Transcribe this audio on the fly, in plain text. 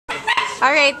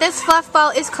Alright, this fluff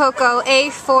ball is Coco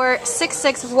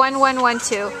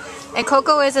A4661112. And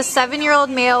Coco is a 7-year-old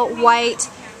male white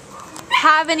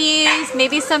Havanese,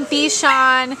 maybe some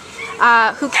Bichon,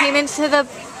 who came into the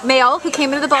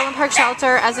Baldwin Park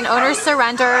shelter as an owner's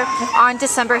surrender on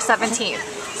December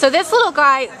 17th. So this little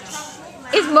guy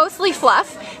is mostly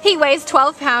fluff. He weighs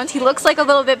 12 pounds. He looks like a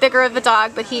little bit bigger of a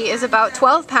dog, but he is about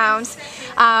 12 pounds.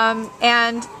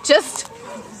 And just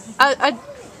a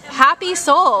happy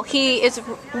soul. He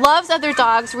loves other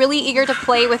dogs, really eager to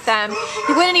play with them.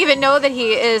 You wouldn't even know that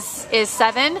he is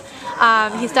 7.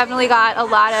 He's definitely got a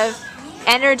lot of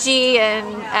energy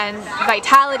and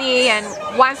vitality and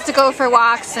wants to go for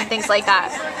walks and things like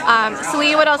that.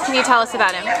 Celine, what else can you tell us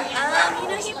about him?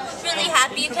 He's really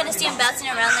happy. You kind of see him bouncing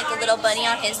around like a little bunny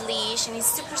on his leash, and he's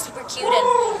super, super cute,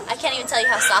 and I can't even tell you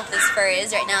how soft this fur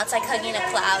is right now. It's like hugging a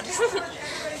cloud.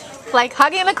 Like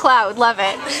hugging a cloud, love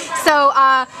it. So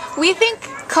we think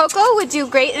Coco would do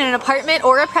great in an apartment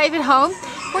or a private home.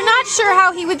 We're not sure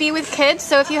how he would be with kids,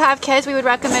 so if you have kids, we would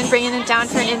recommend bringing him down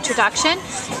for an introduction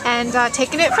and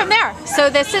taking it from there. So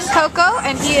this is Coco,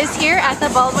 and he is here at the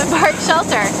Baldwin Park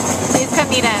shelter. Please come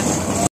meet him.